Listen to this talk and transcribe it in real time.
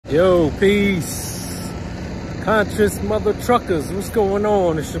Yo, peace. Conscious mother truckers, what's going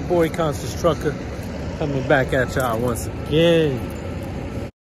on? It's your boy Conscious Trucka coming back at y'all once again.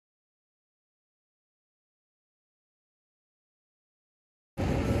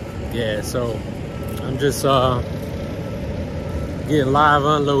 Yeah, so I'm just getting live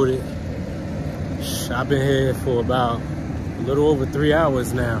unloaded. I've been here for about a little over 3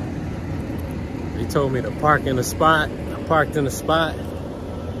 hours now. They told me to park in a spot. I parked in a spot.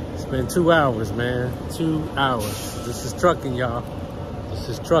 It's been 2 hours, man. 2 hours. This is trucking, y'all. This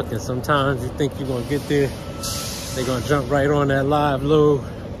is trucking. Sometimes you think you're gonna get there, they're gonna jump right on that live load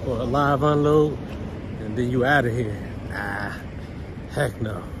or a live unload, and then you out of here. Nah, heck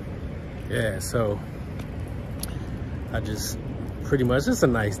no. Yeah, so I just pretty much, it's a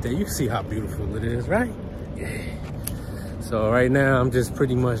nice day. You see how beautiful it is, right? Yeah. So right now I'm just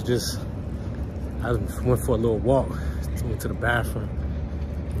pretty much I went for a little walk, went to the bathroom.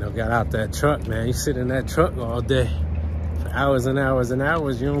 You know, got out that truck, man. You sit in that truck all day for hours and hours and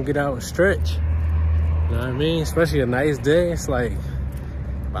hours. You don't get out and stretch. You know what I mean? Especially a nice day. It's like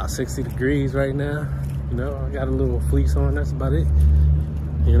about 60 degrees right now. You know, I got a little fleece on. That's about it.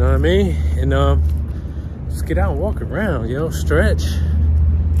 You know what I mean? And just get out and walk around, yo. Stretch.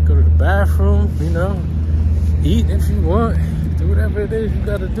 Go to the bathroom. You know, eat if you want. Do whatever it is you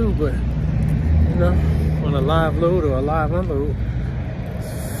got to do. But you know, on a live load or a live unload,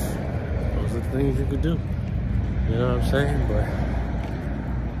 those are the things you could do. You know what I'm saying? But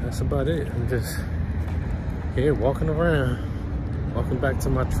that's about it. I'm just here walking around, walking back to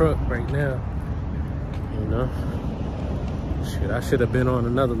my truck right now. You know, shit, I should have been on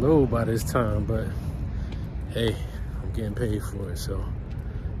another load by this time, but hey, I'm getting paid for it, so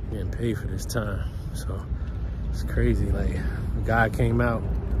I'm getting paid for this time. So it's crazy. Like, the guy came out,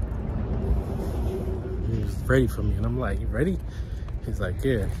 he was ready for me, and I'm like, you ready? He's like,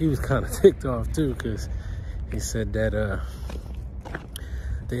 yeah. He was kind of ticked off too, because he said that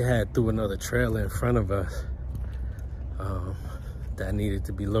they had threw another trailer in front of us that needed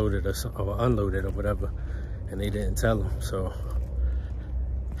to be loaded or unloaded or whatever, and they didn't tell him. So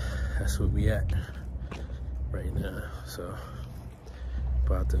that's where we at right now. So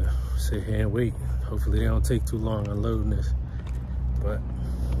about to sit here and wait. Hopefully they don't take too long unloading this, but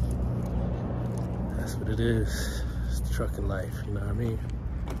that's what it is. It's the trucking life, you know what I mean?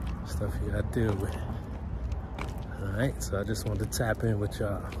 Stuff you gotta deal with. All right, so I just wanted to tap in with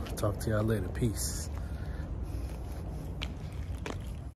y'all. Talk to y'all later. Peace.